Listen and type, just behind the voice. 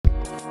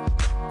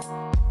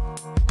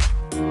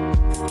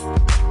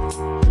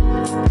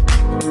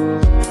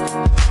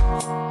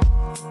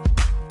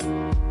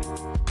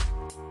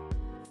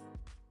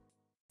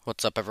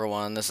What's up,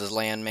 everyone? This is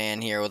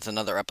Landman here with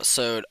another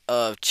episode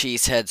of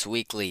Cheeseheads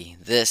Weekly.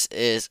 This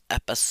is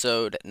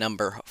episode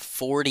number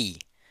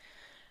 40.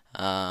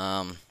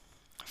 Um,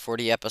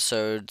 40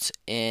 episodes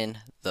in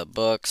the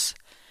books,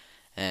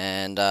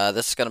 and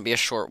this is going to be a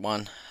short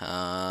one.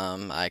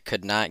 I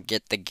could not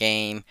get the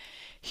game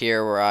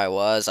here where I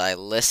was. I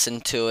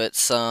listened to it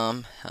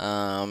some.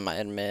 I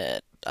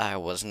admit I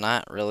was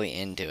not really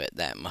into it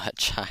that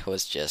much. I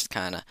was just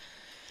kind of,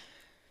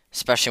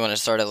 especially when I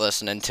started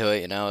listening to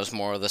it, it was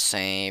more of the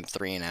same,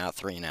 three and out,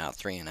 three and out,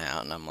 three and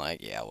out, and I'm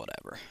like, yeah,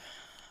 whatever.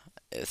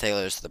 If they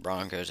lose to the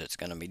Broncos, it's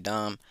going to be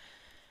dumb.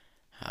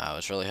 I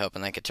was really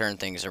hoping they could turn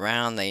things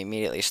around. They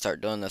immediately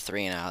start doing the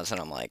three and outs,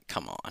 and I'm like,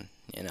 come on.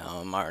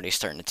 I'm already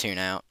starting to tune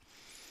out.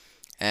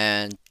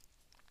 And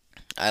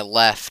I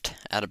left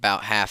at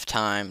about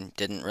halftime,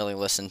 didn't really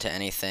listen to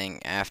anything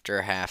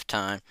after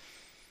halftime.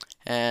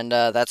 And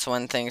that's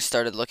when things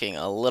started looking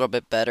a little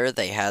bit better.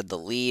 They had the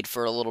lead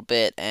for a little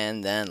bit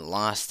and then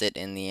lost it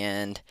in the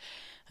end.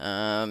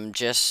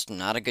 Just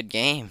not a good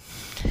game.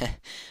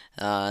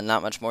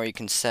 Not much more you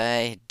can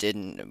say.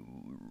 Didn't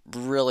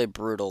really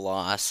brutal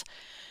loss.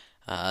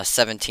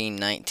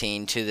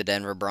 17-19 to the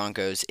Denver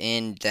Broncos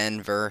in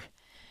Denver.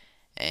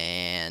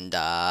 And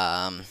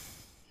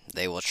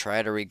they will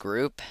try to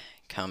regroup,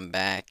 come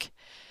back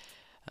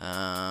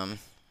to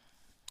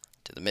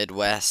the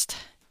Midwest,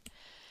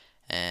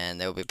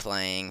 and they'll be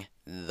playing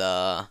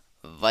the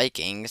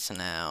Vikings.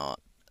 Now,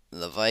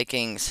 the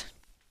Vikings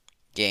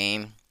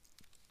game,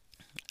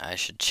 I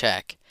should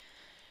check,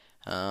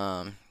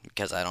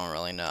 because I don't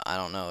really know. I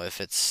don't know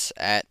if it's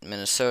at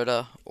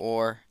Minnesota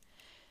or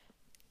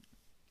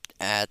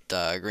at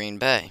Green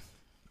Bay.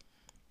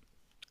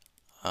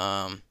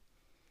 But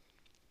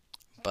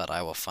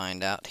I will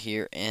find out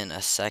here in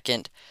a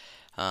second.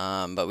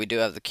 But we do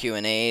have the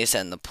Q&As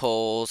and the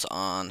polls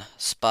on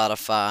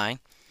Spotify.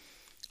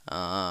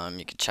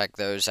 You can check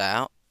those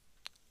out,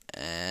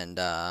 and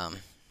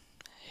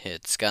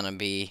it's gonna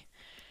be,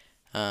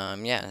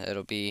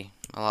 it'll be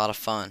a lot of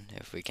fun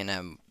if we can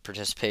have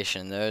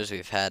participation in those.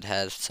 We've had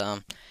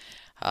some.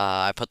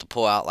 I put the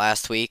poll out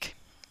last week.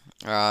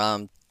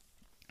 I'm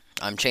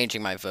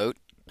changing my vote.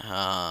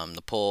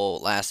 The poll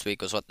last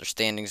week was what their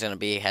standings gonna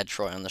be. Had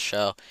Troy on the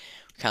show.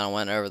 We kind of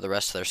went over the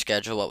rest of their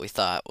schedule, what we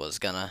thought what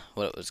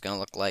it was gonna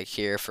look like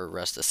here for the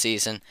rest of the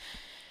season.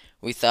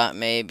 We thought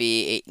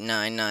maybe 8,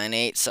 9, 9,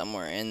 8,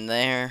 somewhere in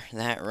there,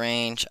 that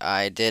range.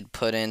 I did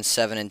put in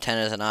 7 and 10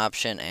 as an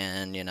option,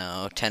 and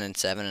 10 and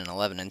 7 and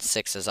 11 and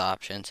 6 as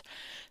options.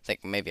 I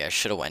think maybe I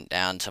should have went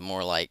down to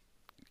more like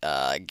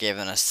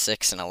given a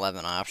 6 and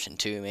 11 option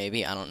too.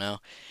 Maybe, I don't know.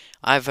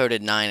 I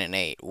voted 9 and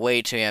 8,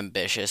 way too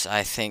ambitious.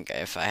 I think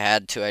if I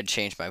had to, I'd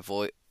change my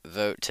vote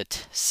to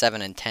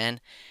 7 and 10,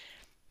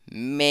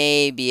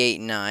 maybe 8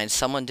 and 9.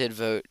 Someone did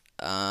vote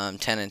 10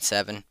 and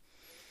 7.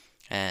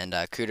 And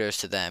kudos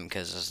to them,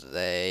 because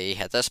they,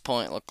 at this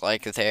point, look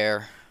like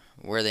they're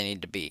where they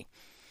need to be.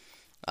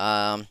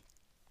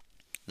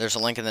 There's a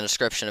link in the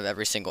description of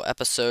every single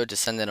episode to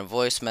send in a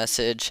voice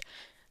message,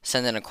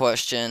 send in a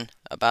question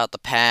about the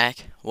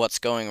pack, what's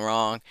going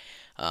wrong.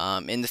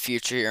 In the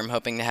future here, I'm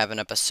hoping to have an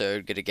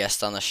episode, get a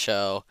guest on the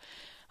show.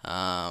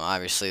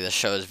 Obviously, the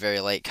show is very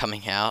late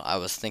coming out. I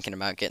was thinking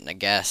about getting a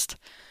guest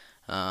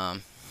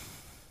on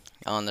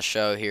the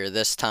show here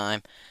this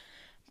time,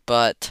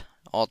 but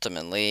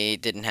ultimately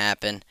didn't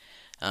happen.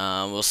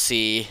 We'll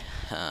see.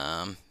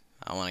 I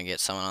want to get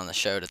someone on the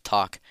show to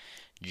talk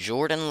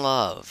Jordan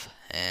Love,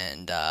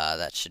 and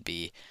that should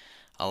be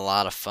a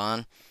lot of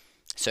fun.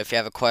 So if you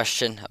have a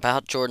question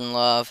about Jordan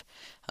Love,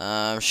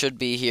 should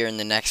be here in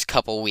the next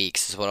couple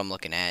weeks is what I'm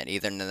looking at.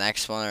 Either in the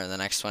next one or the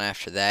next one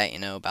after that,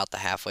 about the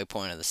halfway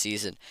point of the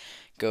season.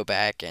 Go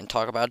back and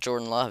talk about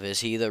Jordan Love.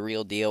 Is he the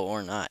real deal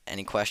or not?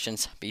 Any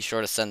questions? Be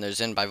sure to send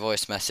those in by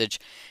voice message,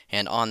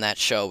 and on that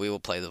show we will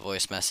play the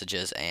voice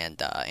messages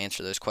and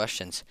answer those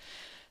questions.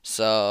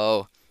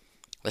 So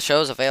the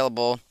show is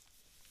available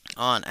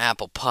on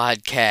Apple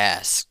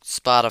Podcasts,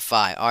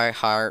 Spotify,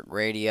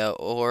 iHeartRadio,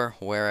 or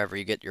wherever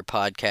you get your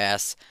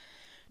podcasts.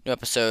 New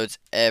episodes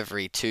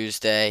every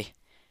Tuesday.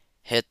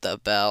 Hit the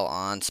bell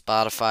on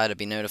Spotify to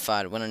be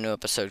notified when a new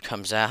episode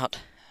comes out.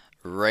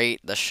 Rate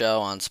the show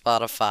on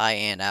Spotify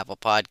and Apple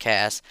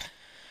Podcasts.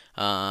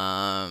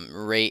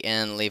 Rate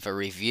and leave a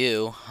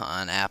review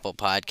on Apple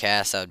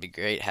Podcasts. That would be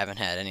great. Haven't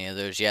had any of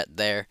those yet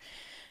there,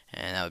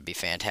 and that would be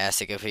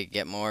fantastic if we could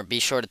get more. Be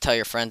sure to tell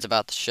your friends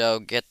about the show.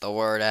 Get the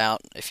word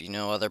out. If you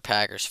know other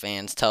Packers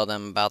fans, tell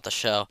them about the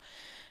show,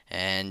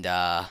 and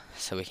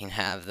so we can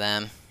have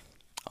them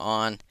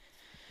on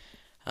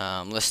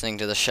listening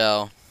to the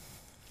show,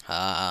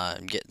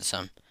 getting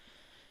some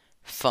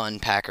fun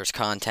Packers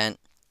content.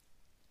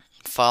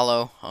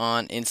 Follow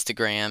on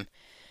Instagram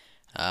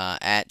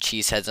at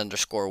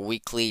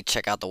cheeseheads_weekly.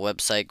 Check out the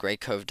website,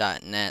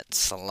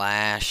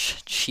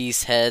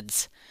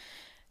 greycove.net/cheeseheads.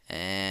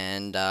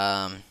 And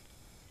all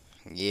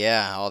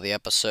the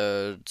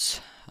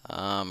episodes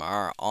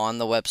are on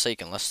the website. You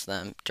can listen to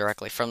them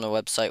directly from the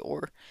website,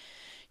 or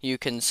you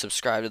can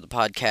subscribe to the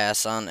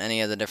podcast on any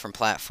of the different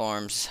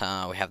platforms.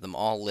 We have them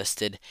all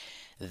listed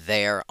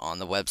there on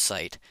the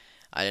website.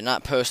 I did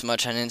not post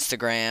much on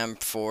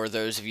Instagram for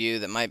those of you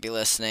that might be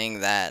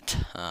listening that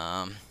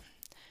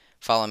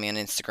follow me on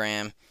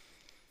Instagram.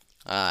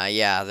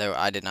 Yeah,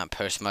 I did not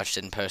post much,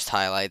 didn't post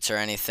highlights or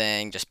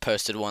anything, just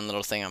posted one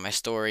little thing on my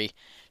story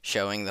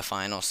showing the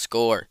final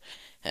score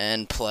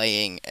and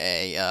playing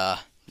a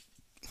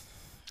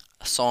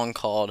song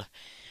called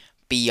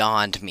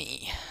Beyond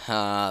Me.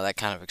 That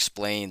kind of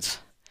explains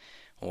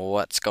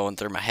what's going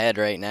through my head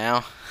right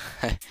now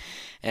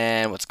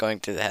and what's going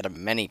through the head of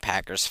many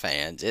Packers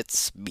fans.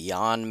 It's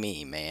beyond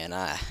me, man.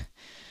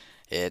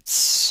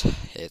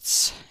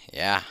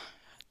 Yeah,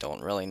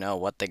 don't really know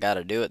what they got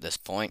to do at this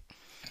point.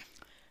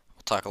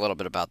 We'll talk a little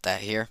bit about that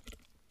here.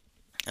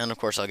 And of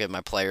course, I'll give my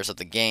players of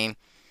the game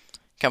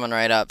coming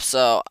right up.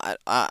 So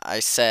I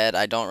said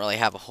I don't really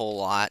have a whole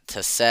lot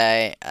to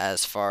say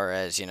as far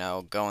as,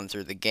 going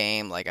through the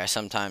game like I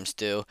sometimes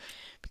do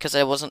because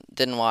I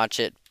didn't watch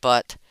it,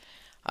 but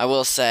I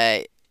will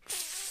say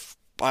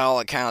by all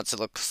accounts it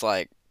looks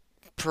like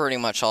pretty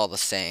much all the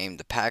same.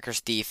 The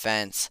Packers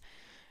defense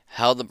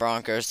held the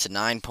Broncos to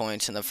 9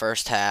 points in the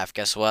first half.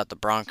 Guess what? The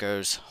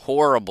Broncos'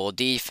 horrible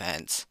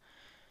defense,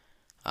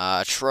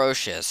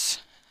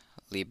 atrociously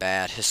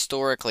bad,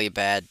 historically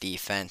bad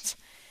defense,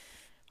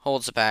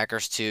 holds the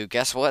Packers to,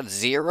 guess what?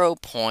 0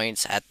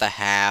 points at the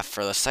half.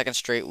 For the second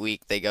straight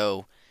week, they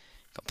go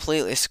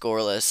completely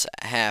scoreless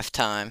at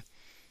halftime.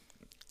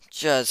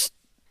 Just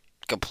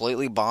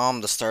completely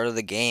bombed the start of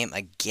the game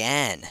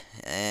again.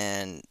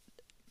 And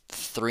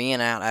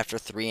 3-and-out after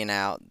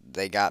 3-and-out.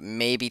 They got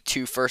maybe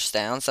 2 first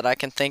downs that I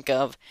can think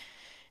of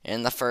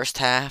in the first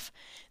half.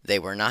 They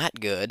were not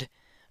good.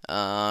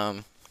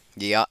 The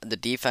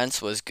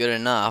defense was good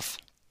enough.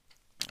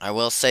 I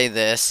will say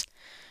this.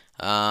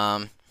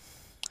 The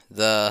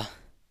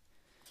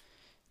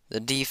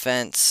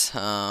defense,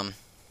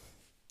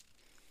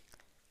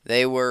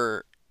 they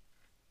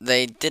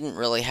didn't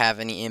really have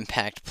any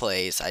impact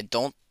plays.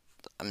 I'm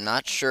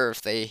not sure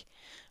if they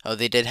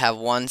did have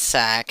 1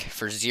 sack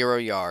for 0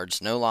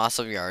 yards, no loss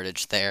of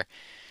yardage there.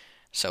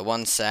 So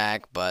 1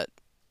 sack, but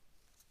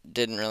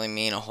didn't really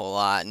mean a whole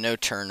lot. No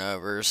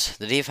turnovers.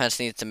 The defense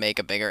needs to make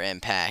a bigger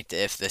impact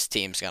if this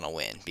team's gonna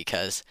win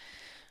because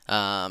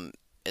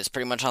it's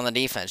pretty much on the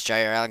defense.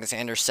 Jair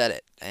Alexander said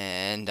it,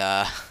 and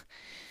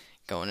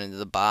going into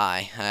the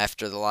bye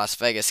after the Las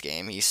Vegas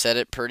game, he said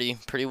it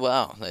pretty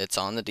well. It's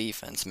on the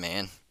defense,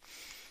 man.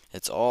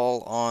 It's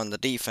all on the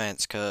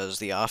defense because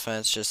the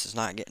offense just is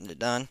not getting it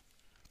done.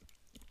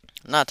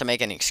 Not to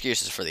make any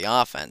excuses for the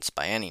offense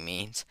by any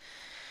means.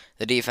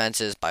 The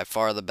defense is by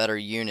far the better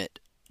unit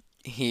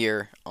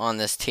here on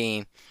this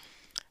team.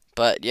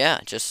 But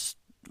yeah, just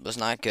was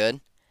not good.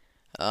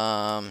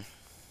 And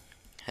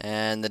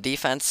the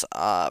defense,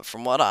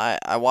 from what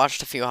I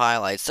watched a few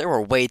highlights, there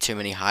were way too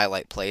many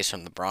highlight plays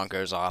from the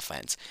Broncos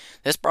offense.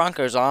 This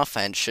Broncos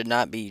offense should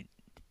not be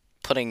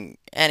putting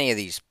any of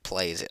these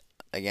plays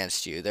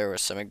against you. There were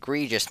some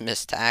egregious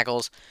missed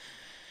tackles,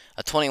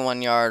 a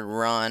 21-yard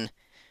run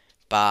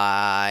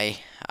by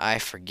I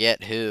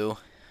forget who,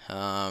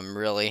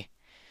 really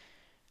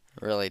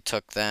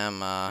took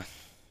them.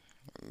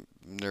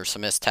 There's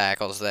some missed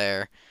tackles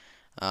there.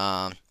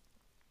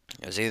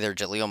 It was either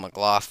Jaleel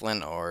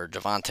McLaughlin or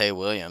Javonte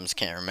Williams.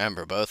 Can't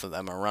remember. Both of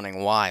them are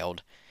running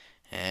wild,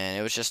 and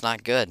it was just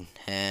not good.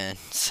 And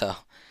so,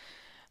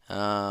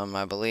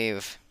 I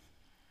believe.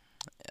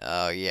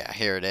 Oh yeah,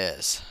 here it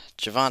is.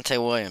 Javonte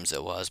Williams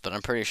it was, but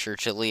I'm pretty sure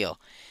Jaleel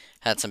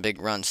had some big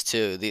runs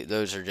too.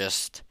 Those are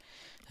just.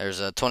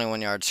 There's a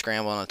 21-yard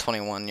scramble and a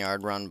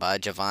 21-yard run by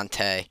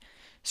Javonte.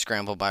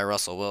 Scramble by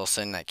Russell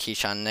Wilson that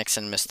Keyshawn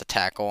Nixon missed the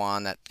tackle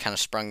on. That kind of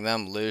sprung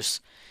them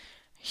loose.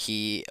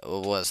 He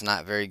was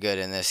not very good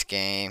in this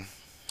game.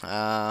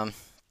 Yeah,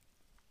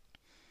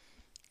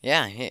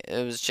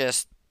 it was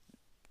just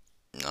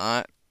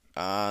not.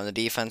 The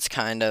defense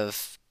kind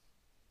of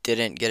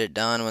didn't get it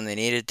done when they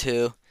needed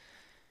to.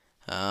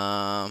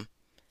 And,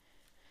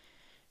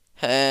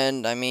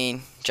 I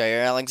mean,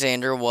 Jair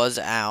Alexander was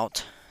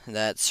out.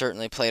 That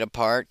certainly played a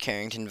part.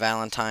 Carrington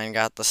Valentine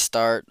got the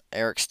start.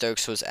 Eric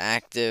Stokes was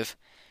active,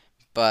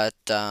 but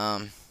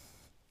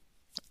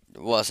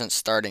wasn't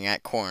starting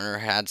at corner.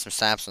 Had some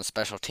snaps on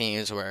special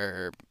teams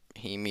where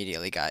he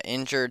immediately got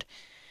injured.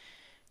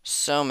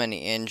 So many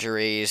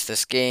injuries.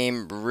 This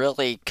game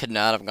really could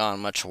not have gone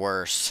much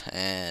worse.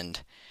 And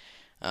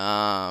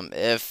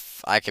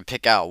if I could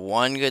pick out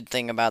one good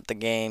thing about the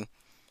game,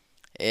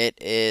 it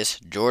is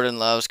Jordan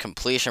Love's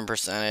completion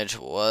percentage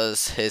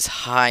was his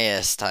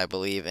highest, I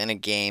believe, in a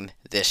game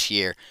this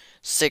year.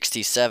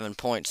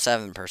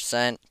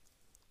 67.7%.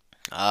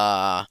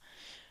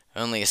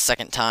 Only a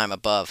second time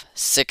above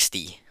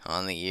 60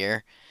 on the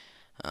year.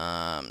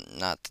 Not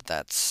that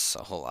that's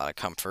a whole lot of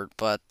comfort,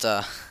 but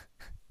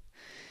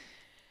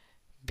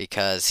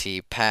because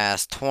he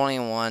passed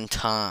 21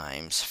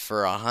 times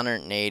for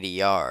 180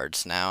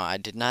 yards. Now, I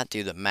did not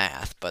do the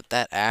math, but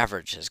that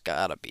average has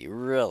got to be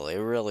really,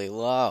 really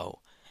low.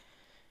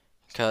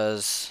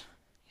 Because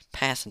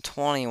passing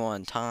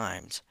 21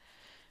 times,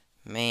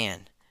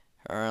 man,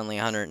 are only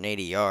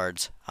 180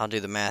 yards. I'll do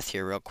the math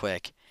here real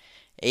quick.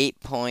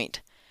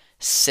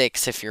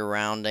 8.6 if you're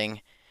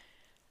rounding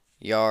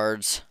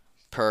yards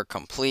per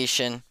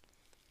completion.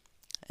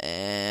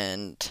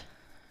 And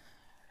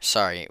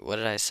sorry, what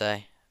did I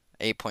say?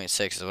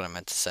 8.6 is what I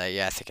meant to say.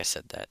 Yeah, I think I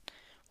said that.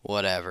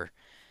 Whatever.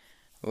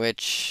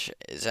 Which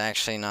is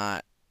actually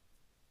not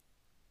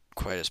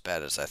quite as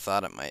bad as I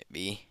thought it might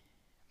be.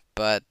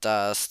 But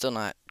still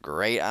not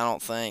great, I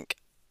don't think.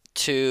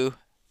 2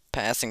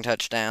 passing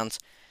touchdowns,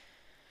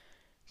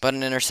 but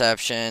an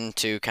interception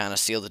to kind of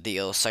seal the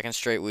deal. Second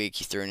straight week,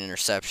 he threw an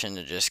interception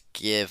to just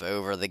give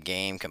over the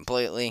game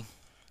completely.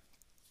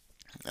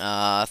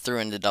 Threw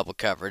into double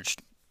coverage.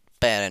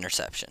 Bad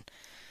interception.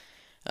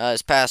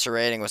 His passer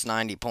rating was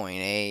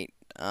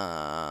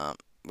 90.8,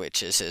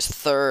 which is his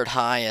third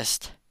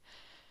highest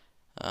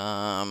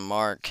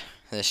mark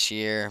this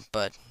year.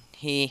 But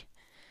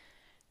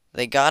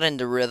they got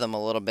into rhythm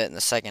a little bit in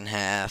the second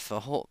half.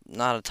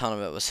 Not a ton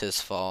of it was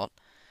his fault.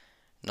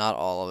 Not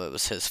all of it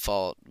was his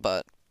fault,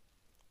 but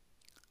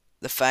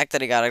the fact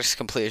that he got his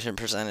completion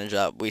percentage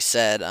up, we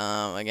said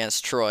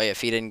against Troy, if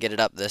he didn't get it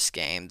up this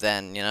game,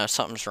 then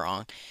something's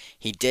wrong.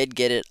 He did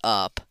get it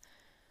up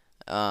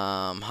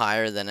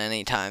higher than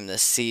any time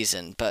this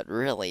season, but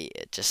really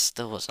it just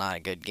still was not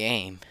a good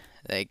game.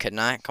 They could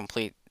not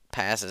complete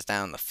passes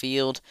down the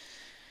field.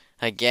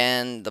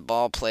 Again, the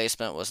ball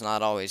placement was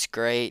not always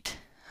great.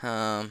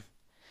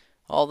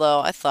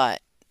 Although I thought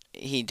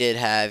he did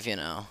have,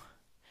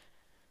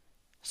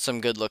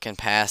 some good-looking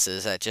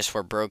passes that just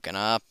were broken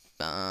up.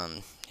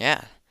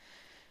 Yeah,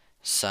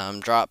 some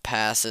drop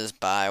passes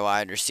by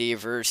wide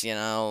receivers.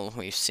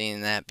 We've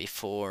seen that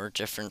before.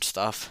 Different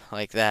stuff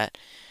like that.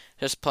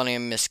 Just plenty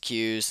of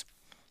miscues.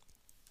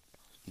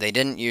 They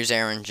didn't use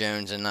Aaron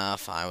Jones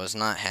enough. I was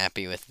not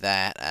happy with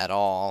that at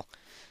all.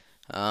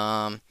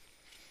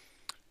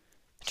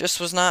 Just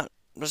was not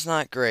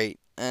great,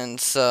 and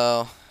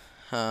so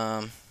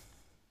we'll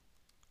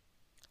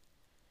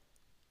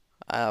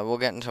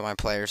get into my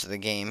players of the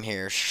game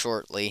here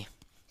shortly.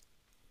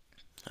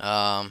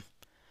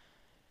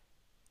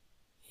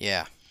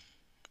 Yeah,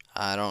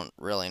 I don't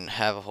really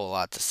have a whole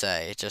lot to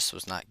say. It just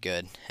was not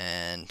good,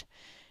 and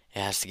it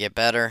has to get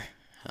better.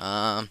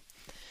 I'll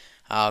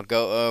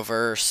go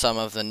over some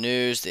of the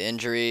news, the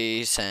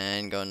injuries,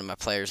 and go into my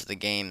players of the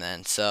game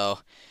then. So,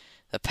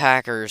 the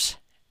Packers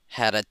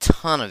had a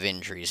ton of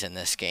injuries in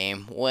this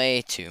game,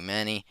 way too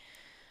many.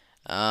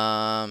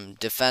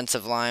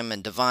 Defensive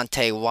lineman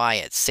Devontae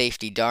Wyatt,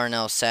 safety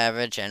Darnell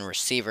Savage, and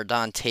receiver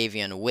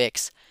Dontavian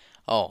Wicks.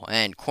 Oh,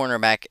 and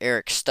cornerback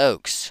Eric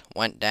Stokes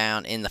went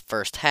down in the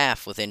first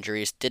half with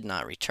injuries, did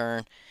not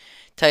return.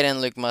 Tight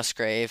end Luke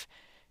Musgrave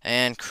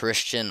and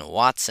Christian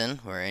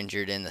Watson were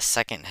injured in the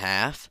second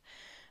half.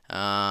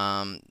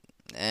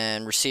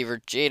 And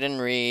receiver Jaden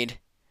Reed,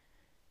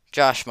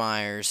 Josh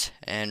Myers,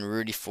 and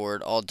Rudy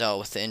Ford all dealt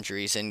with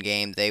injuries in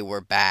game. They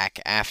were back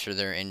after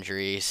their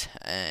injuries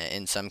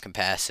in some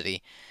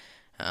capacity.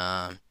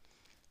 But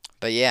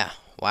yeah,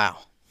 wow.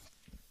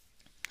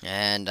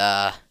 And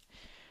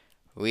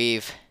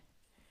here's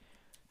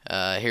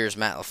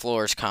Matt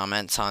LaFleur's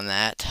comments on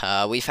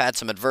that. We've had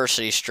some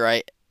adversity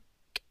strike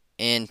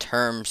in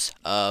terms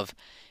of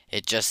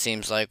it just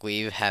seems like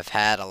we have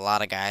had a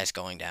lot of guys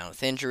going down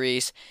with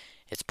injuries.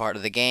 It's part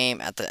of the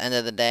game. At the end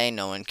of the day,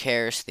 no one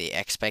cares. The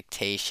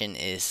expectation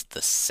is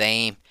the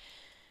same.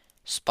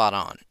 Spot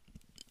on.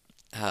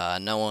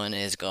 No one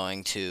is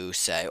going to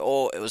say,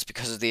 oh, it was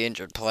because of the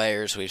injured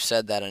players. We've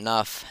said that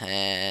enough.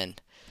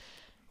 And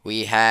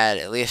we had,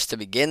 at least to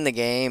begin the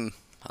game,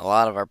 a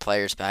lot of our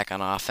players back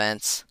on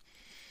offense.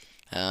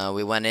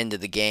 We went into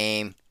the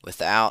game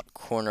without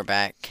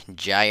cornerback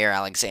Jair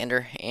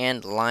Alexander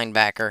and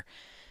linebacker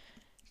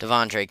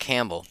Devondre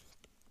Campbell,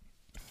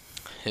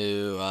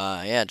 who,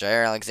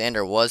 Jair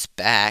Alexander was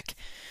back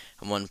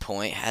at one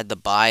point, had the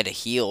bye to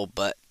heal,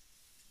 but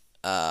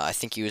I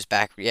think he was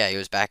back. Yeah, he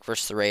was back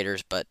versus the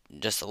Raiders, but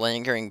just a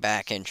lingering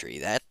back injury.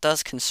 That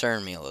does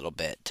concern me a little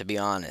bit, to be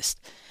honest.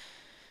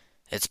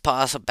 It's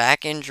possible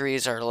back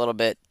injuries are a little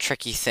bit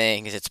tricky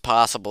things. It's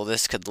possible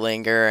this could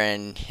linger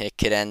and it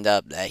could end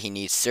up that he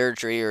needs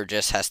surgery or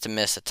just has to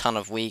miss a ton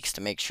of weeks to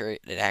make sure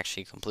it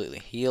actually completely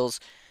heals.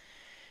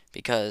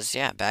 Because,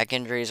 yeah, back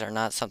injuries are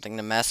not something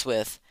to mess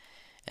with.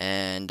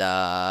 And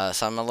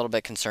so I'm a little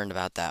bit concerned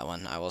about that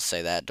one. I will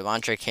say that.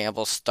 Devondre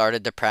Campbell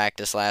started to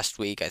practice last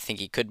week. I think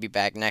he could be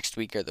back next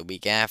week or the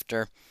week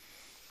after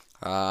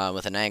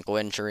with an ankle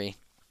injury.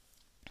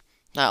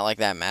 Not like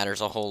that matters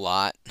a whole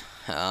lot.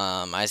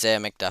 Isaiah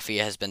McDuffie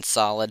has been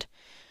solid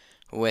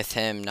with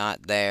him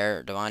not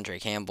there. Devondre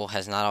Campbell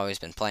has not always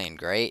been playing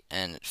great,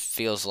 and it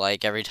feels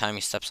like every time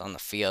he steps on the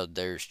field,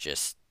 you're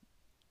just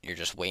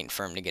waiting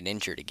for him to get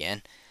injured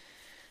again.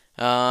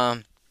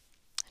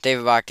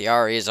 David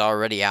Bakhtiari is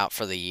already out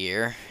for the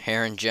year.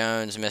 Aaron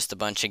Jones missed a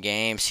bunch of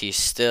games. He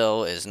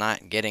still is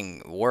not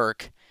getting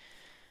work.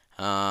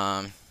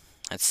 Let's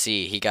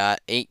see. He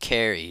got 8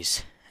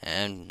 carries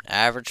and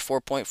averaged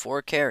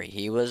 4.4 carry.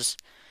 He was,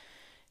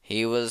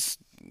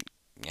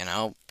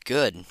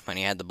 good when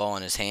he had the ball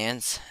in his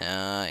hands. He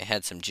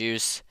had some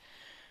juice.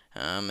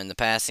 In the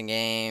passing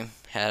game,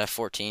 had a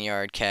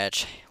 14-yard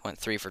catch, went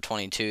 3 for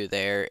 22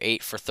 there,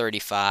 8 for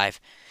 35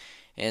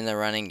 in the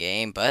running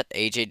game. But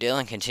A.J.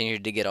 Dillon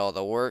continued to get all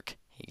the work.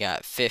 He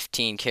got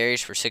 15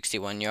 carries for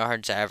 61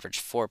 yards,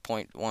 averaged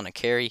 4.1 a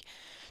carry,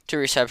 2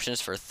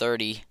 receptions for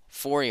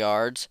 34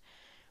 yards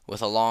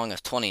with a long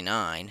of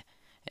 29.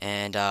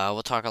 And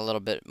we'll talk a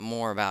little bit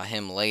more about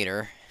him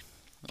later.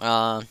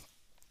 Romeo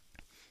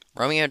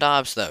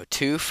Doubs, though,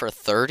 2 for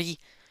 30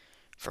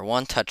 for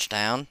 1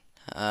 touchdown.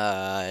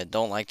 I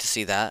don't like to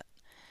see that.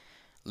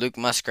 Luke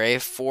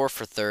Musgrave, 4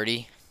 for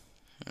 30.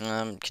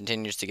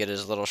 Continues to get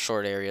his little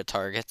short area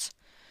targets.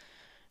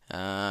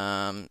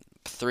 3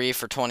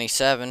 for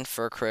 27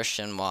 for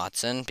Christian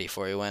Watson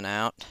before he went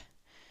out.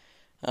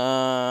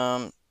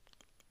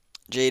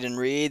 Jaden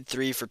Reed,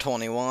 3 for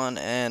 21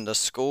 and a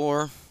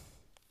score.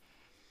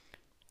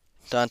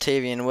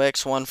 Dontavian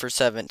Wicks, 1 for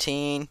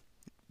 17.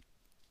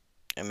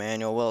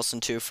 Emmanuel Wilson,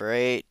 2 for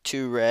 8.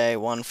 Toure,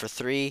 1 for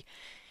 3.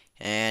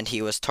 And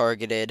he was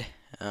targeted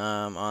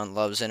on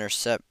Love's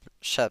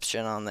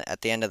interception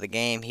at the end of the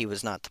game. He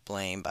was not to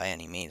blame by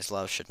any means.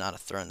 Love should not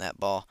have thrown that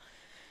ball.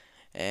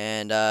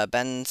 And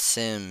Ben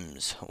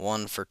Sims,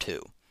 1 for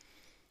 2.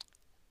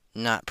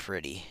 Not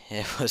pretty.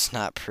 It was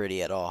not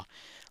pretty at all.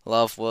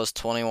 Love was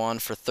 21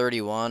 for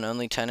 31,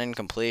 only 10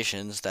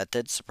 incompletions. That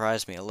did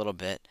surprise me a little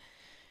bit.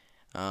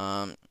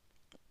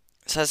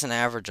 It says an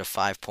average of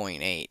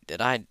 5.8.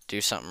 Did I do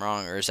something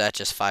wrong, or is that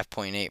just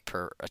 5.8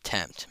 per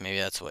attempt? Maybe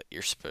that's what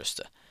you're supposed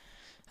to.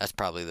 That's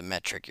probably the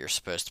metric you're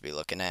supposed to be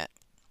looking at.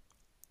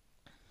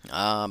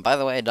 By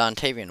the way,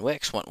 Dontavian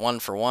Wicks went 1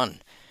 for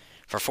 1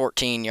 for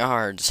 14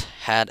 yards.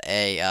 Had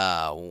a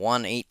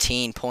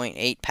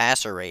 118.8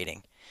 passer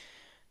rating.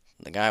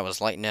 The guy was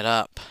lighting it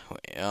up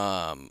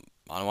on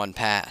one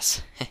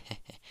pass.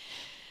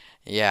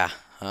 Yeah,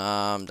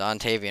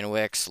 Dontavian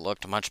Wicks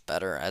looked much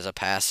better as a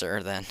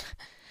passer than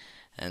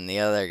the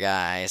other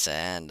guys,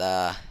 and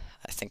I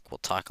think we'll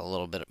talk a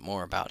little bit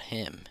more about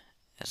him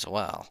as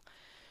well.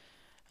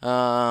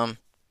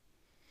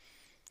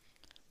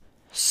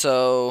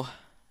 So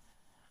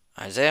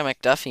Isaiah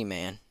McDuffie,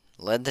 man,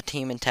 led the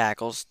team in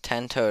tackles,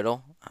 10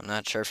 total. I'm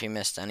not sure if he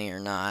missed any or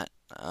not.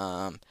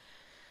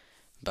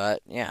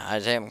 But yeah,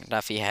 Isaiah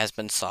McDuffie has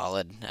been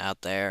solid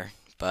out there,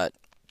 but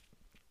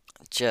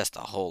just a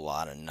whole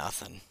lot of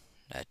nothing.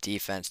 That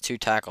defense, 2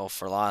 tackle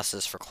for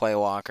losses for Quay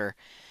Walker.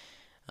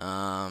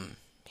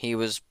 He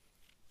was,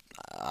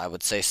 I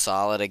would say,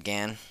 solid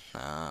again.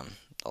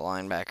 The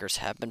linebackers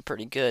have been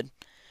pretty good.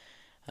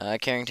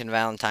 Carrington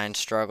Valentine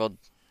struggled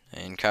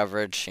in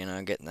coverage,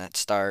 getting that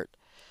start.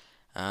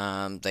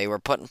 They were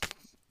putting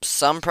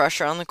some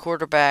pressure on the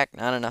quarterback,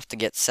 not enough to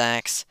get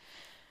sacks,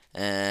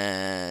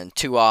 and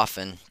too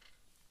often.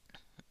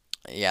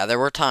 Yeah, there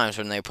were times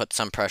when they put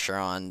some pressure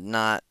on,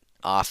 not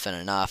often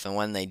enough, and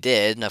when they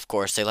did, and of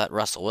course, they let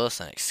Russell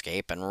Wilson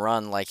escape and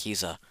run like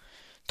he's a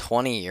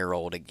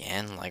 20-year-old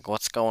again. Like,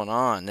 what's going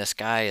on? This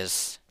guy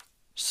is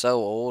so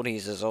old.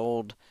 He's as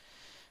old.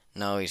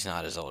 No, he's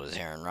not as old as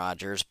Aaron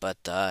Rodgers, but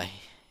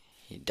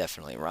he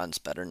definitely runs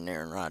better than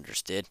Aaron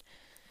Rodgers did.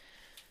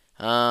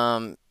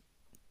 But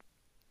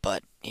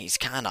he's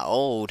kind of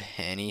old,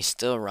 and he's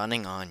still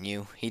running on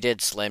you. He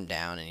did slim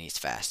down, and he's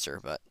faster,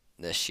 but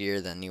this year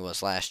than he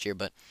was last year.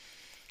 But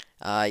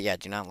yeah,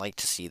 do not like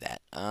to see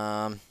that.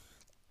 The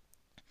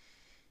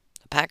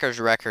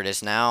Packers' record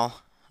is now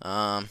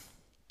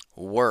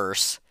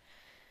worse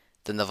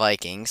than the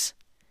Vikings,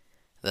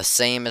 the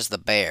same as the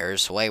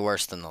Bears, way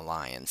worse than the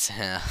Lions.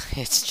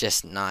 It's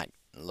just not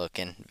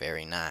looking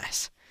very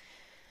nice.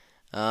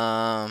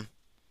 Yeah,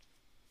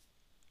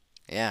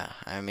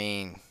 I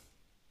mean,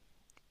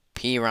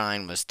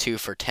 Pirine was 2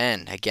 for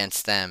 10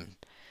 against them,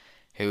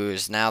 who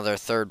is now their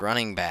third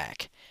running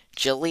back.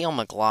 Jaleel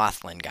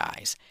McLaughlin,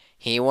 guys.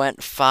 He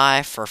went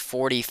 5 for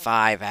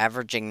 45,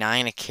 averaging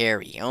 9 a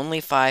carry.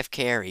 Only 5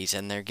 carries,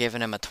 and they're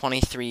giving him a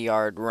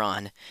 23-yard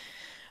run.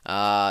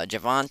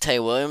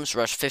 Javonte Williams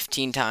rushed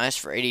 15 times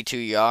for 82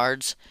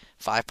 yards,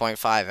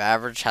 5.5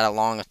 average, had a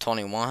long of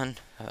 21.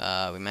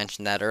 We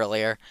mentioned that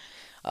earlier.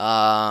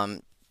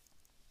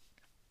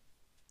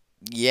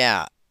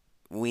 Yeah,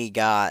 we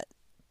got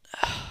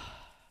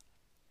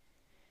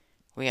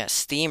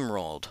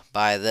steamrolled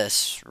by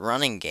this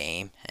running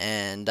game,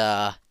 and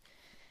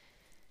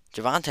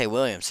Javonte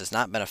Williams has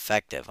not been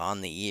effective on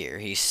the year.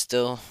 He's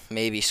still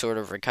maybe sort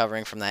of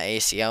recovering from that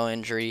ACL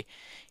injury.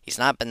 He's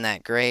not been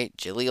that great.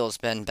 Jaleel's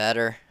been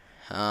better.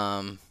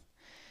 I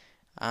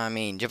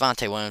mean,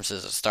 Javonte Williams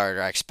is a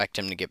starter. I expect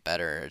him to get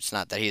better. It's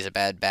not that he's a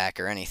bad back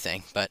or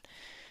anything, but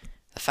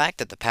the fact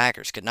that the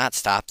Packers could not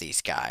stop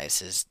these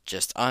guys is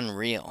just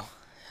unreal.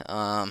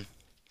 And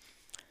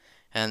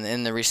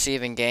in the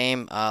receiving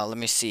game, let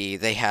me see.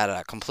 They had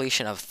a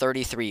completion of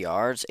 33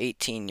 yards,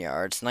 18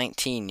 yards,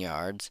 19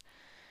 yards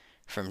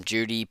from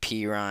Judy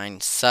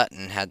Pirine.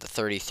 Sutton had the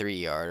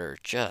 33-yarder.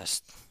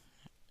 Just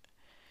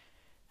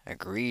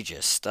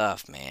egregious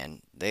stuff,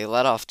 man. They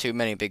let off too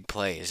many big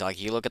plays. Like,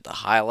 you look at the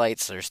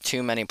highlights, there's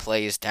too many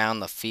plays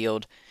down the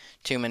field,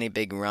 too many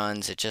big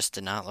runs. It just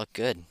did not look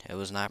good. It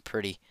was not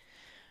pretty.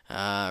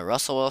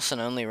 Russell Wilson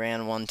only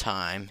ran one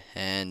time,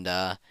 and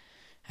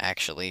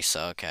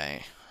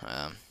okay,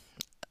 um,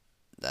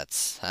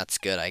 that's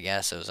good, I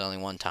guess. It was only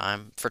one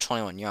time for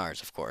 21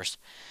 yards, of course,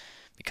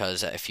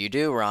 because if you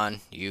do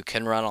run, you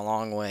can run a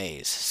long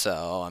ways.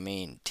 So I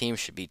mean, teams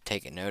should be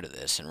taking note of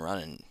this and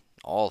running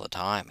all the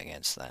time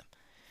against them,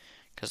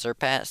 because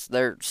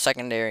their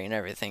secondary and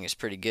everything is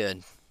pretty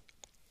good.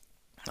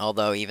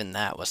 Although even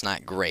that was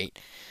not great.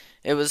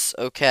 It was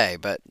okay,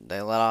 but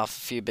they let off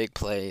a few big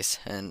plays,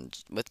 and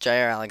with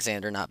Jair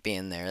Alexander not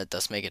being there, it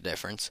does make a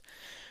difference.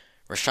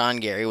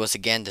 Rashawn Gary was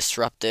again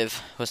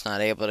disruptive, was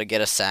not able to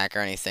get a sack or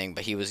anything,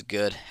 but he was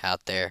good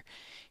out there.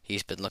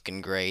 He's been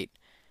looking great.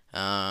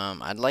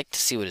 I'd like to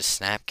see what his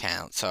snap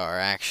counts are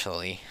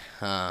actually.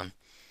 Um,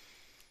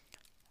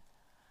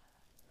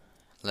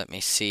 Let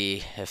me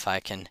see if I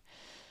can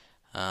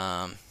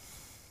um,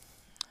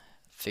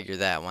 figure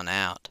that one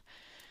out.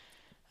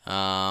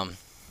 Um,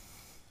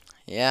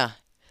 yeah,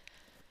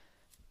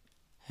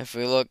 if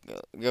we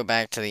go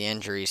back to the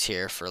injuries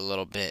here for a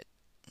little bit.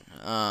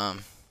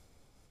 Um,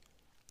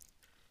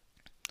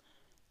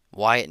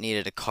 Wyatt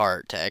needed a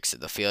cart to exit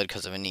the field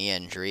because of a knee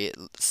injury. It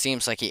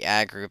seems like he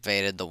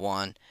aggravated the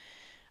one.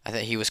 I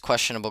think he was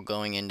questionable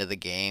going into the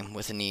game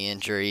with a knee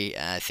injury.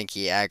 I think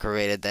he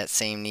aggravated that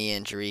same knee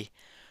injury.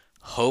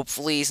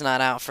 Hopefully he's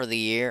not out for the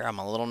year. I'm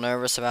a little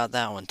nervous about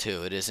that one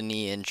too. It is a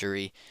knee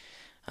injury.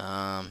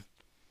 Um,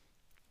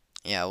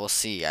 yeah, we'll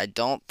see. I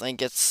don't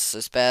think it's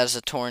as bad as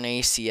a torn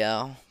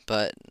ACL,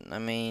 but I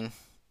mean,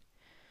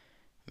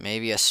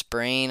 maybe a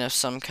sprain of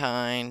some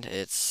kind.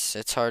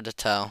 It's hard to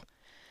tell.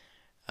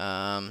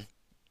 Um,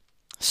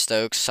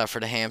 Stokes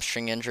suffered a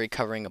hamstring injury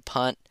covering a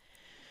punt.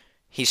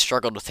 He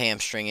struggled with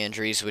hamstring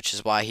injuries, which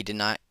is why he did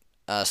not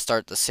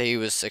start the. He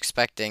was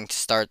expecting to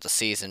start the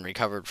season,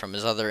 recovered from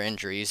his other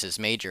injuries, his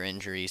major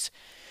injuries,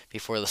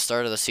 before the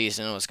start of the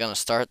season. Was going to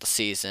start the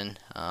season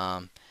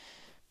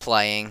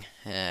playing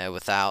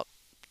without.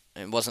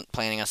 It wasn't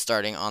planning on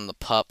starting on the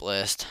pup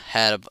list.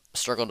 Had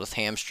struggled with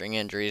hamstring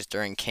injuries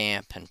during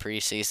camp and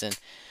preseason,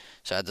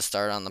 so I had to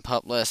start on the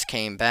pup list.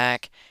 Came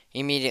back,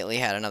 immediately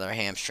had another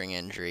hamstring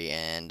injury,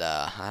 and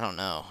I don't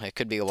know. It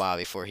could be a while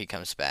before he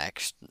comes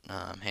back.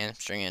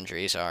 Hamstring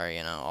injuries are,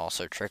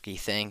 also tricky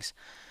things.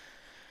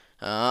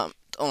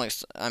 Only,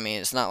 I mean,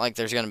 it's not like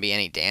there's going to be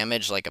any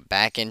damage like a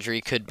back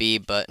injury could be,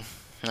 but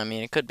I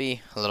mean, it could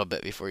be a little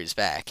bit before he's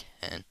back,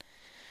 and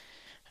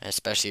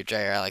especially if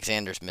Jair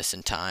Alexander's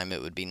missing time,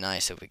 it would be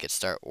nice if we could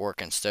start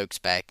working Stokes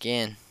back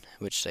in,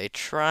 which they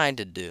tried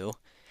to do.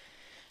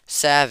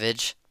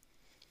 Savage,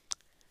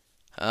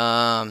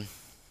 um,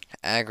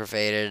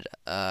 aggravated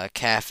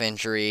calf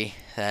injury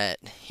that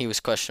he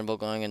was questionable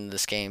going into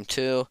this game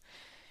too.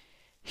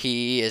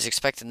 He is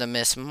expected to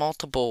miss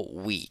multiple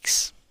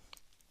weeks.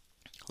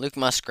 Luke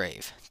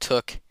Musgrave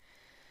took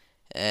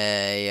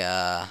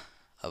a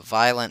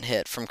violent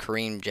hit from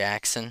Kareem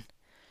Jackson,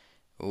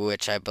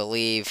 which I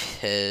believe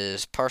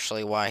is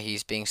partially why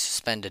he's being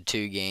suspended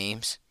 2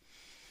 games.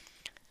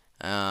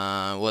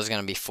 Was going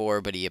to be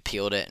 4, but he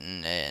appealed it,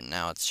 and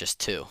now it's just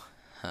 2.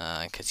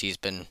 Because he's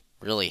been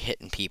really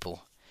hitting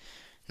people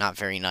not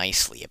very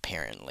nicely,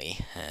 apparently.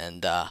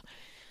 And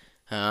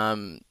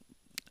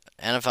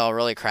NFL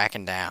really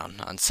cracking down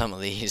on some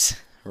of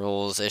these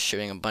rules,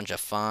 issuing a bunch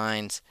of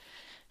fines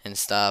and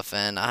stuff.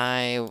 And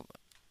I'm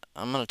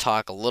going to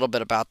talk a little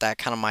bit about that,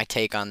 kind of my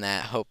take on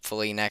that,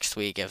 hopefully next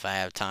week if I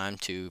have time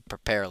to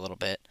prepare a little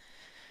bit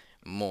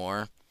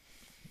more.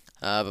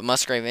 But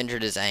Musgrave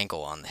injured his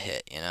ankle on the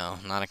hit,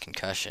 not a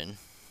concussion.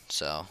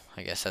 So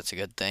I guess that's a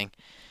good thing.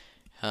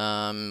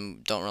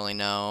 Don't really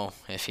know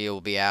if he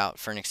will be out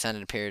for an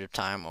extended period of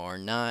time or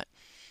not.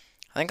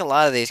 I think a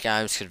lot of these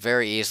guys could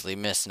very easily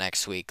miss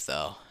next week,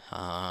 though.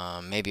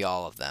 Maybe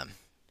all of them.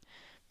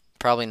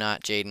 Probably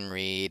not Jaden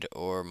Reed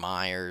or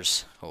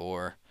Myers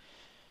or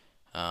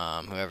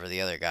whoever the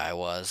other guy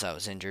was that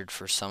was injured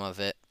for some of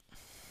it.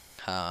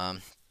 But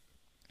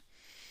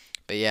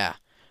yeah.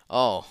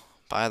 Oh,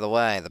 by the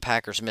way, the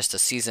Packers missed a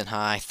season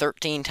high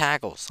 13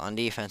 tackles on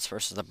defense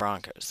versus the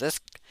Broncos.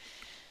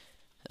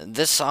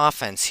 This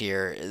offense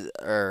here,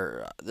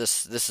 or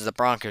this is the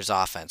Broncos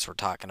offense we're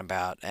talking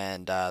about,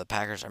 and the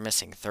Packers are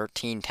missing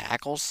 13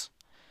 tackles,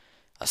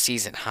 a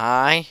season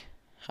high.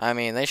 I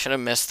mean, they should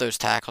have missed those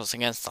tackles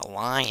against the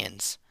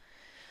Lions.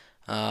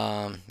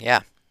 Yeah,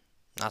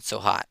 not so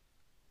hot.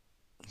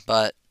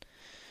 But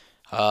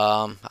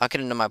I'll get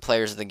into my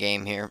players of the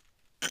game here.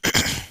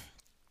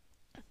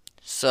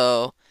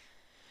 So,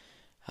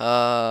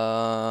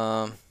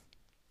 let's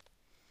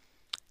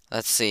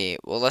see.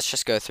 Well, let's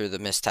just go through the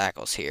missed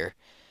tackles here.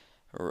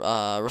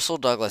 Russell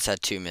Douglas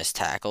had 2 missed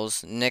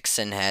tackles.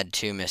 Nixon had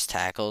 2 missed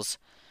tackles.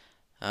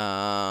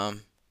 Sorry,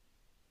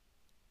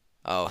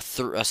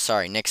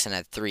 Nixon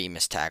had 3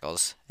 missed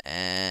tackles,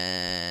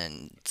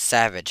 and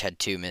Savage had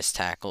 2 missed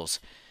tackles.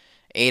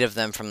 8 of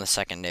them from the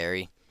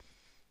secondary.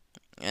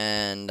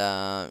 And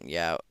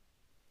yeah,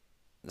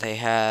 they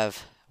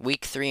have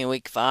week 3 and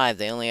week 5.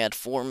 They only had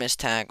 4 missed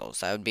tackles.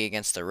 That would be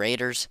against the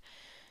Raiders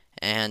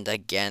and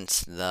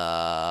against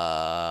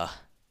the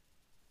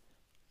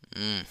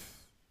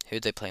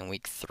Who'd they play in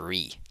week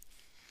 3?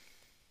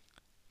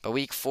 But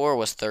week 4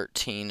 was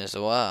 13 as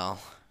well.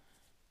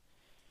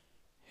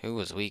 Who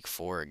was week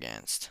 4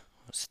 against?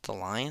 Was it the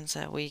Lions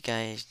that week?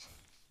 I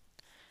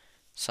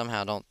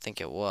somehow don't think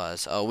it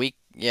was. Oh,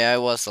 yeah,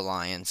 it was the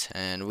Lions.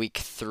 And week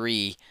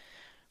 3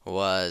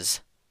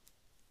 was,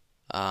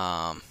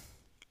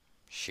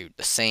 shoot,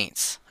 the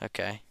Saints.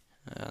 Okay.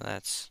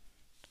 That's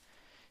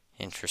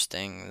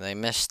interesting. They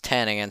missed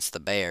 10 against the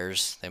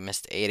Bears. They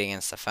missed 8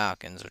 against the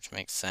Falcons, which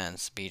makes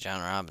sense. B.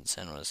 John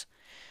Robinson was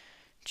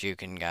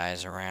juking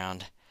guys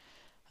around.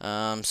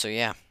 So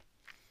yeah.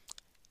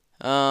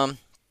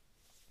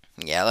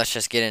 Yeah, let's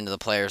just get into the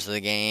players of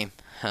the game.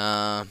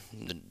 The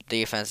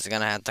defense is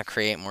going to have to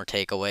create more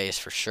takeaways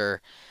for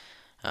sure,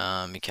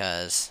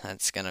 because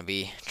that's going to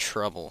be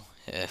trouble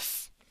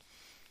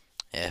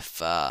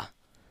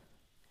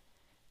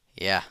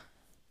yeah,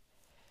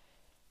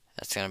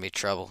 that's going to be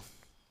trouble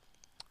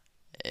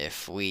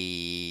if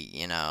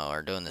we,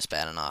 are doing this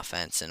bad on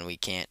offense and we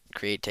can't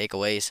create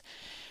takeaways.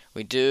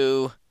 We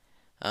do.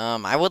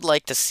 I would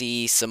like to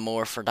see some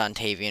more for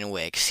Dontavian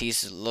Wicks.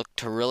 He's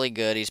looked really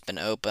good. He's been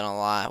open a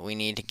lot. We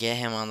need to get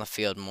him on the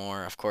field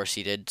more. Of course,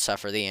 he did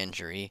suffer the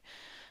injury,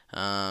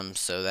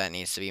 so that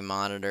needs to be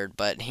monitored.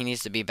 But he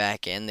needs to be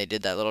back in. They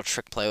did that little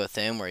trick play with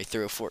him where he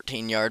threw a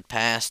 14-yard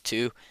pass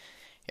to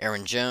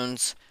Aaron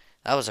Jones.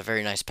 That was a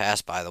very nice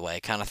pass, by the way.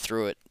 Kind of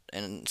threw it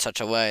in such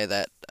a way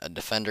that a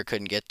defender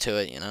couldn't get to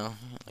it.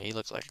 He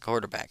looks like a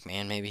quarterback,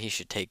 man. Maybe he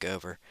should take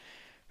over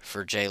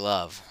for J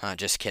Love.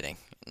 Just kidding.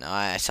 No,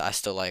 I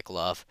still like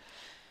Love.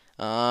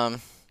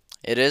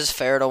 It is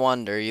fair to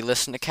wonder. You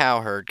listen to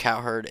Cowherd.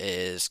 Cowherd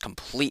is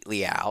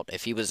completely out.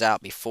 If he was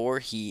out before,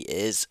 he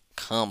is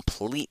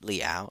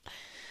completely out.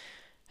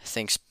 I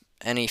think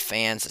any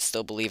fans that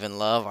still believe in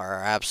Love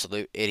are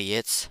absolute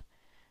idiots.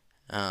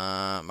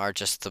 Are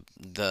just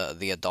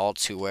the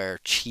adults who wear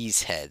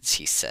cheese heads,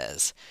 he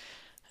says.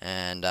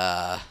 And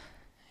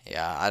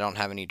yeah, I don't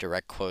have any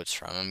direct quotes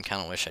from him.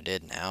 Kind of wish I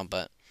did now,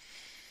 but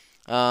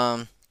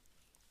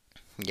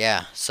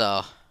yeah,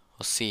 so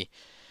we'll see.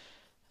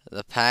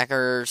 The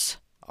Packers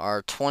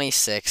are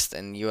 26th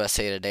in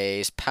USA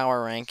Today's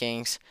power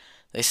rankings.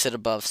 They sit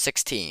above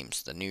 6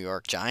 teams: the New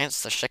York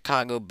Giants, the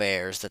Chicago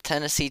Bears, the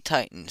Tennessee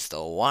Titans,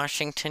 the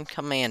Washington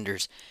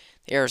Commanders,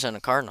 the Arizona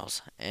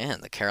Cardinals,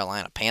 and the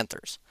Carolina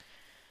Panthers.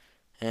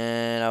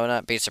 And I would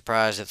not be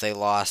surprised if they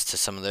lost to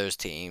some of those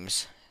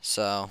teams.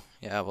 So,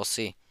 yeah, we'll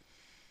see.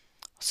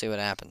 We'll see what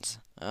happens.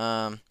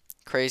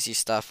 Crazy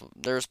stuff.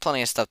 There's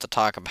plenty of stuff to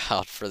talk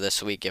about for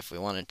this week if we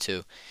wanted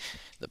to.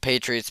 The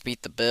Patriots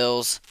beat the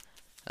Bills.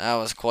 That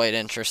was quite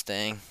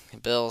interesting. The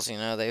Bills,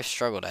 they've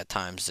struggled at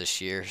times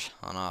this year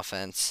on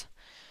offense.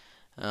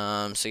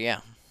 So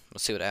yeah, we'll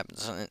see what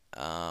happens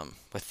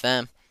with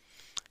them.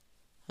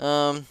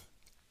 Yeah,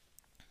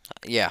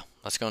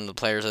 let's go into the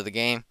players of the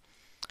game.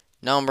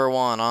 Number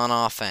 1 on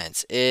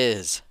offense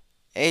is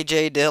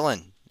A.J.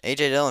 Dillon.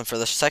 A.J. Dillon, for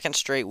the second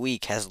straight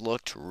week, has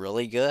looked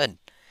really good.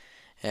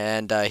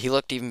 And he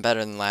looked even better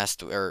than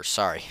last week was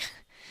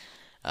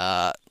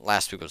a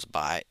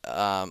bye.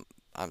 I'm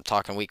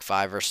talking week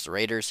 5 versus the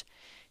Raiders.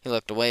 He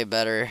looked way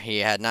better. He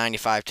had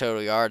 95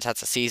 total yards.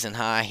 That's a season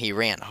high. He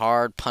ran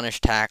hard,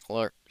 punished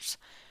tacklers,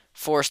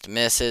 forced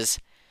misses,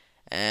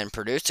 and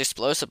produced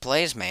explosive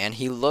plays, man.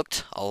 He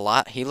looked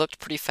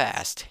pretty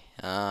fast.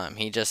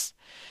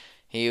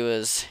 He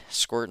was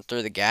squirting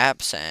through the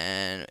gaps,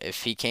 and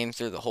if he came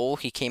through the hole,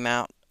 he came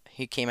out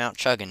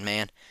chugging,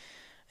 man.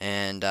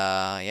 And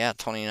yeah,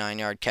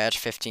 29-yard catch,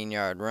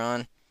 15-yard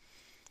run.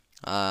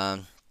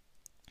 By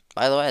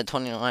the way, the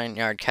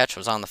 29-yard catch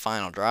was on the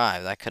final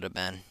drive. That could have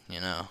been,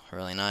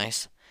 really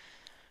nice.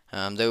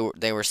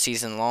 They were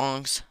season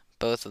longs,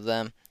 both of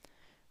them.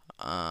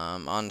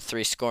 On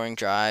 3 scoring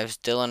drives,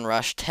 Dillon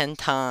rushed 10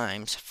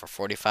 times for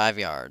 45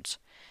 yards.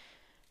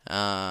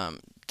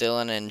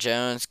 Dillon and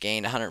Jones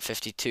gained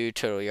 152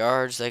 total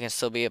yards. They can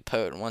still be a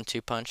potent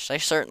 1-2 punch. They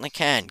certainly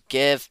can.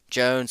 Give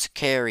Jones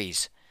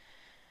carries.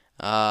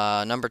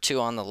 Number 2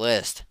 on the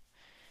list,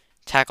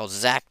 tackled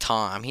Zach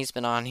Tom. He's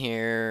been on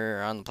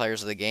here on the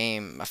players of the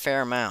game a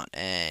fair amount,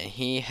 and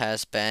he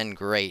has been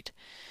great.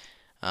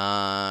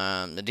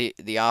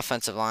 The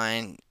offensive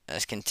line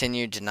has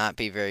continued to not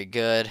be very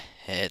good.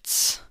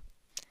 That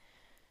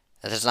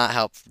does not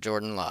help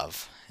Jordan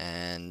Love,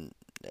 and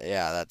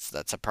yeah,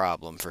 that's a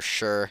problem for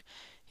sure.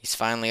 He's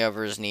finally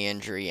over his knee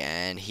injury,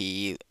 and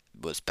he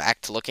was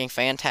back to looking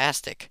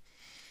fantastic.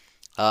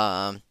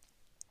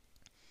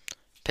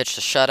 Pitched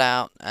a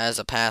shutout as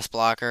a pass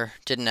blocker,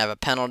 didn't have a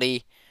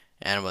penalty,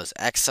 and was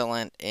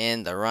excellent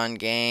in the run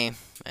game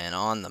and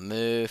on the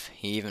move.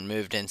 He even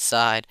moved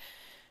inside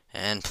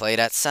and played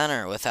at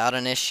center without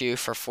an issue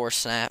for 4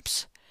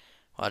 snaps,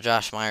 while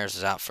Josh Myers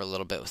is out for a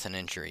little bit with an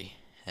injury.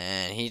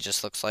 And he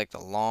just looks like the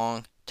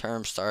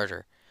long-term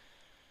starter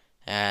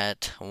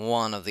at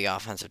one of the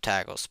offensive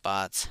tackle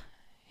spots.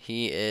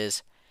 He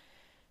is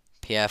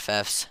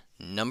PFF's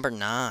number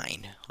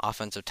 9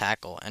 offensive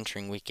tackle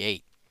entering week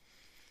 8.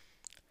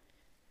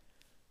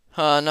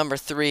 Number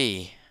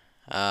 3,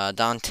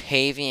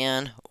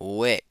 Dontavian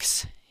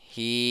Wicks.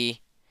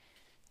 He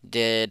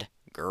did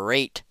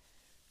great,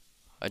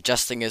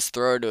 adjusting his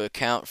throw to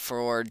account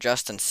for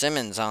Justin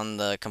Simmons on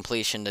the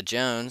completion to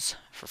Jones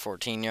for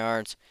 14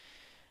 yards.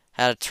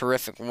 Had a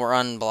terrific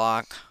run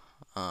block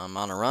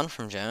on a run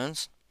from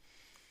Jones,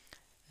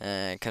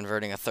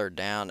 converting a third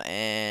down,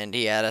 and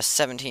he had a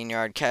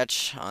 17-yard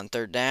catch on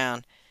third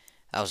down.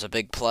 That was a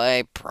big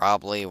play,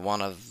 probably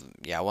one of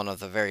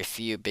the very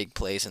few big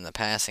plays in the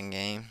passing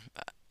game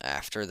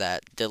after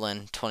that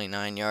Dillon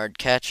 29-yard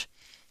catch.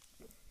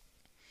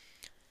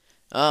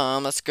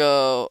 Let's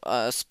go.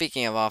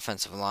 Speaking of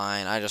offensive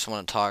line, I just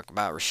want to talk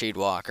about Rasheed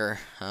Walker.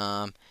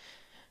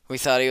 We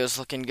thought he was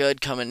looking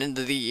good coming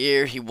into the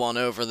year. He won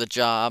over the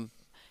job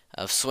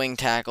of swing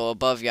tackle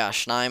above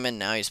Yosh Nijman.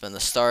 Now he's been the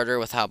starter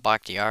without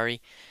Bakhtiari.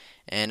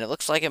 And it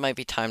looks like it might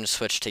be time to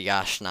switch to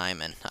Yosh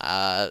Nijman.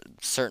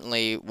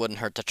 Certainly wouldn't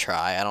hurt to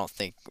try. I don't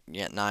think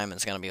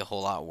Nijman's going to be a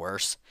whole lot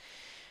worse.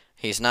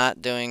 He's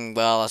not doing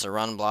well as a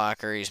run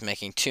blocker. He's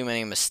making too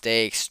many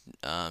mistakes.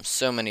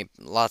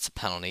 Lots of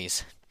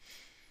penalties.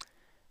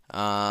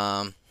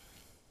 Yeah.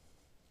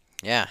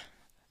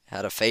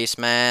 Had a face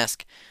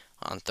mask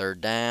on third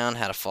down.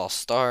 Had a false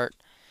start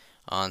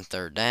on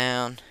third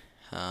down.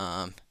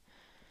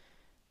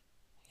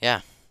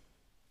 Yeah.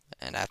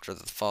 And after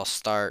the false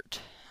start,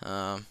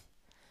 on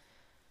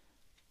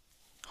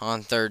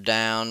third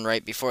down,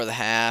 right before the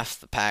half,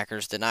 the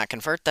Packers did not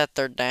convert that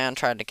third down,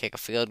 tried to kick a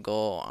field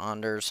goal.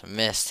 Anders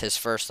missed his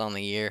first on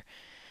the year.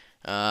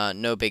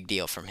 No big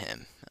deal from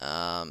him.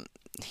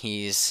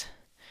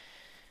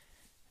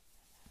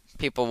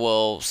 People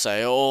will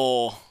say,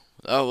 "Oh,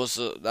 that was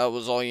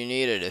all you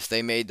needed. If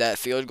they made that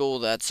field goal,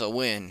 that's a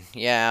win."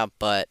 Yeah,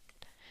 but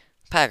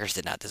Packers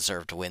did not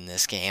deserve to win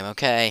this game,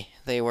 okay?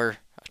 They were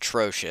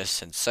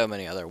atrocious in so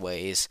many other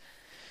ways.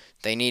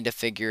 They need to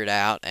figure it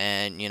out,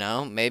 and,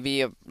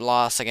 maybe a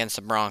loss against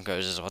the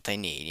Broncos is what they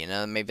need.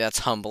 Maybe that's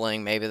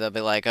humbling. Maybe they'll be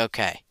like,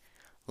 okay,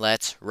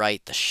 let's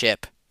right the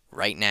ship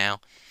right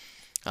now.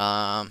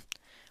 I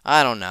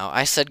don't know.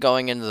 I said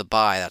going into the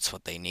bye, that's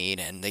what they need,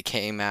 and they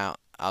came out.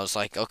 I was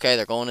like, okay,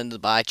 they're going into the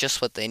bye,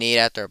 just what they need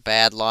after a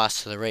bad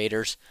loss to the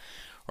Raiders.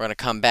 We're going to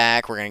come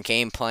back. We're going to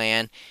game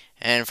plan.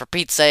 And for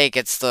Pete's sake,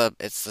 it's the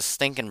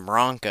stinking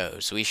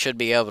Broncos. We should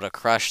be able to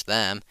crush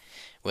them,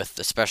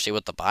 especially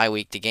with the bye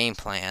week to game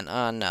plan.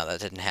 No, that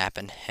didn't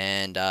happen.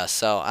 And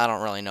so I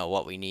don't really know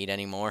what we need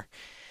anymore.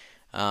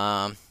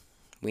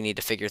 We need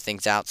to figure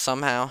things out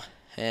somehow,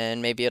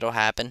 and maybe it'll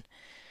happen.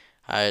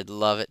 I'd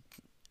love it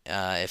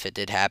if it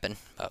did happen,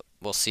 but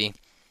we'll see.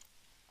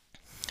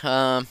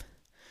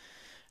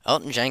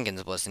 Elton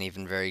Jenkins wasn't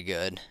even very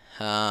good,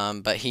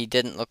 but he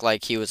didn't look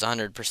like he was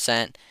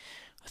 100%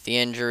 with the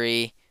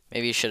injury.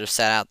 Maybe he should have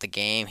sat out the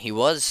game. He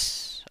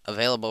was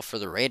available for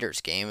the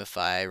Raiders game, if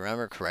I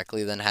remember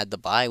correctly, then had the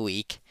bye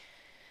week.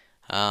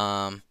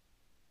 And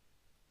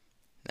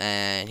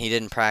he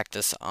didn't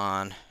practice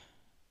on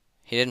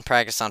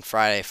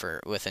Friday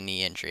with a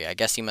knee injury. I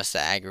guess he must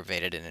have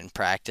aggravated it in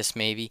practice,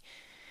 maybe.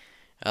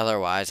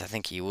 Otherwise, I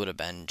think he would have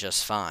been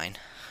just fine.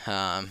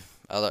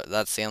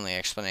 That's the only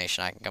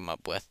explanation I can come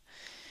up with,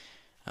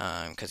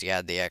 because he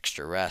had the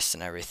extra rest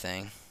and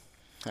everything.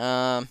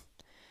 Yeah.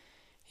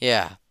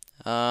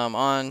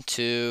 On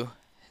to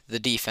the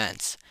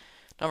defense.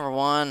 Number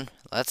one,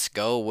 let's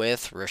go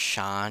with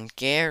Rashawn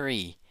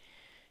Gary.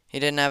 He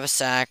didn't have a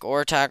sack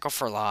or a tackle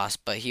for loss,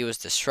 but he was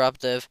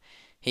disruptive.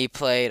 He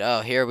played,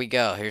 here we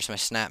go. Here's my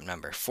snap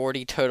number.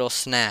 40 total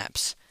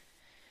snaps.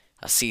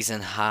 A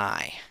season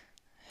high.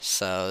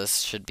 So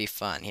this should be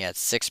fun. He had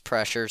 6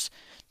 pressures,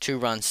 2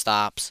 run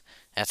stops.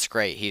 That's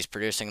great. He's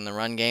producing in the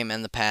run game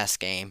and the pass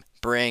game.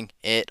 Bring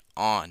it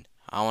on.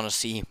 I want to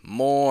see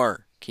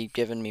more. Keep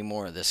giving me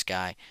more of this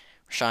guy.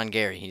 Rashawn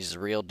Gary, he's the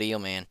real deal,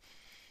 man.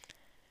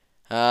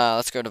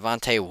 Let's go to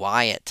Devontae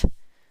Wyatt.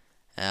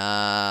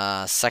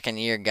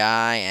 Second-year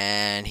guy,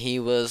 and he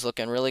was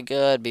looking really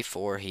good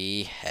before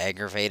he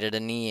aggravated a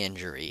knee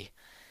injury.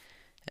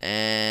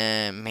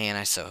 And, man,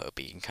 I so hope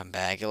he can come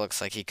back. It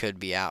looks like he could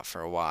be out for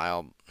a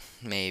while,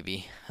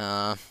 maybe.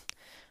 I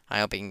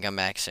hope he can come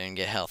back soon and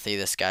get healthy.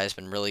 This guy's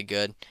been really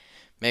good.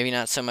 Maybe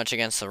not so much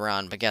against the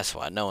run, but guess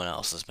what? No one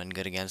else has been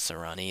good against the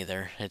run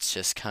either. It's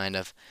just kind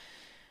of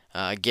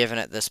given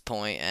at this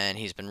point, and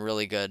he's been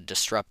really good,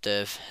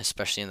 disruptive,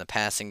 especially in the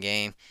passing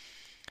game.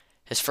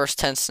 His first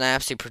 10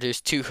 snaps, he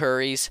produced 2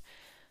 hurries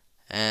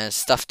and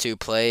stuffed 2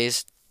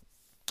 plays.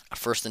 A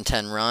 1st and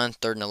 10 run,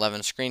 3rd and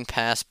 11 screen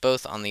pass,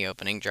 both on the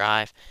opening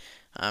drive.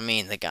 I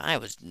mean, the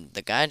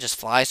guy just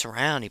flies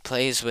around. He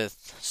plays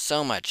with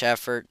so much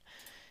effort.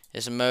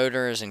 His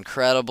motor is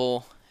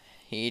incredible.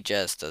 He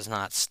just does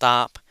not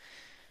stop.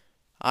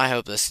 I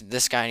hope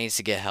this guy needs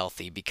to get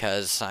healthy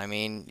because, I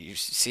mean, you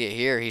see it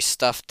here. He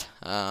stuffed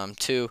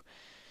 2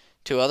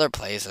 other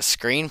plays, a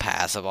screen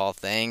pass of all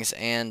things,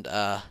 and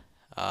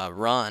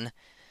run.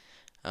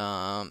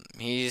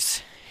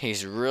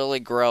 He's really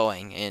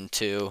growing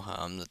into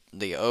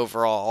the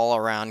overall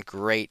all-around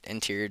great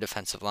interior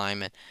defensive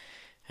lineman,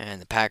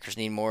 and the Packers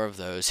need more of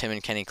those. Him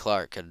and Kenny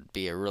Clark could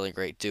be a really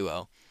great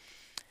duo.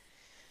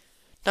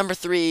 Number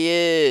 3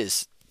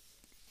 is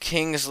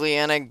Kingsley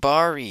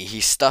Enagbari,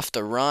 he stuffed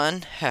a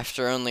run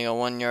after only a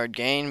 1-yard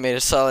gain, made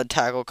a solid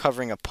tackle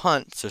covering a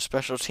punt, so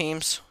special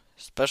teams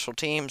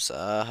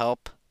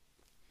help.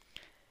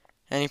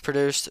 And he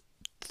produced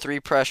 3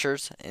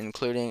 pressures,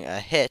 including a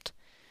hit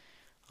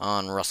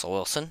on Russell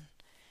Wilson.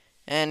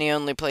 And he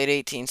only played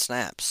 18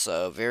 snaps,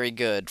 so very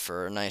good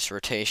for a nice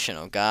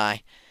rotational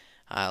guy.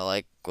 I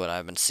like what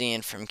I've been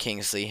seeing from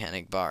Kingsley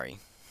Enagbari.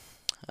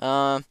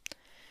 I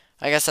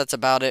guess that's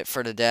about it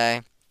for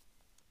today.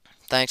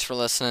 Thanks for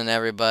listening,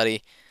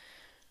 everybody.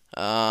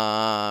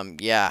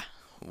 Yeah,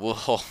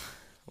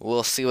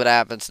 we'll see what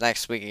happens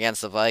next week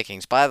against the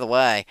Vikings. By the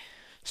way,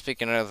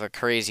 speaking of a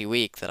crazy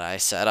week that I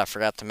said, I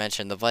forgot to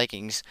mention the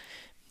Vikings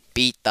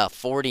beat the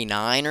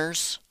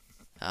 49ers.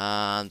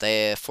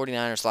 The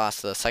 49ers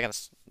lost the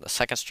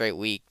second straight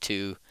week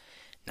to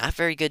not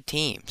very good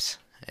teams,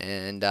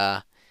 and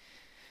to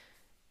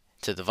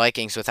the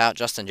Vikings without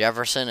Justin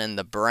Jefferson, and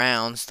the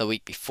Browns the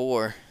week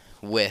before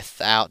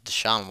without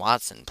Deshaun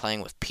Watson,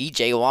 playing with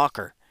P.J.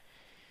 Walker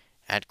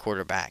at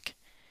quarterback.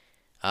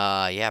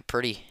 Yeah,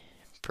 pretty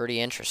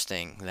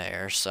interesting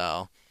there.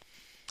 So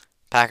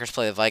Packers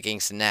play the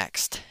Vikings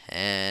next,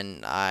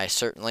 and I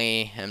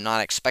certainly am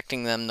not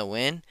expecting them to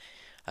win.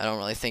 I don't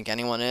really think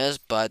anyone is,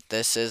 but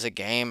this is a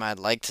game I'd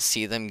like to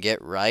see them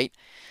get right.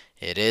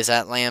 It is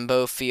at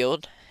Lambeau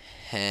Field,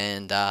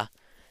 and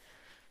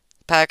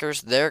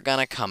Packers, they're going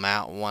to come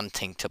out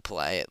wanting to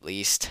play at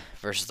least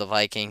versus the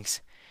Vikings,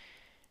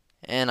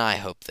 and I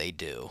hope they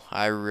do.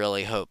 I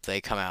really hope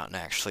they come out and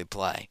actually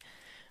play.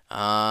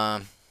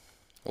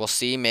 We'll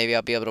see. Maybe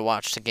I'll be able to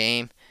watch the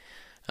game.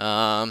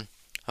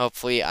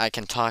 Hopefully I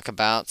can talk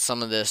about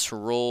some of this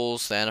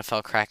rules, the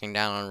NFL cracking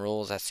down on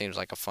rules. That seems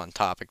like a fun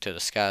topic to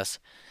discuss.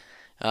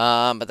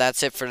 But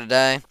that's it for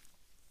today.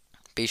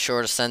 Be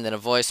sure to send in a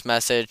voice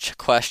message,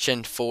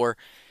 question for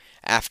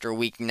after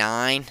week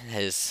 9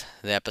 is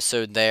the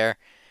episode there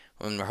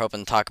when we're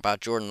hoping to talk about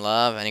Jordan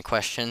Love. Any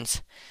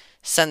questions,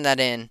 send that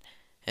in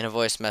a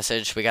voice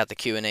message. We got the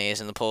Q&As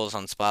and the polls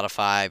on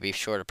Spotify. Be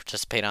sure to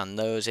participate on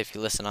those if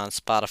you listen on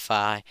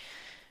Spotify.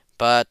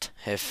 But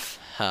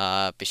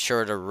be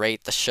sure to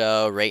rate the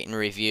show, rate and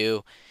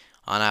review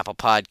on Apple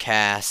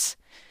Podcasts.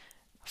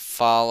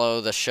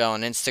 Follow the show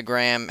on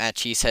Instagram at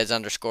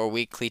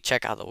cheeseheads_weekly.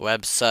 Check out the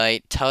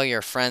website. Tell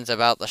your friends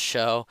about the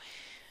show.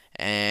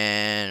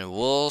 And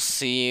we'll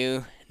see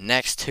you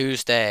next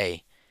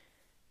Tuesday.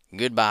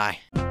 Goodbye.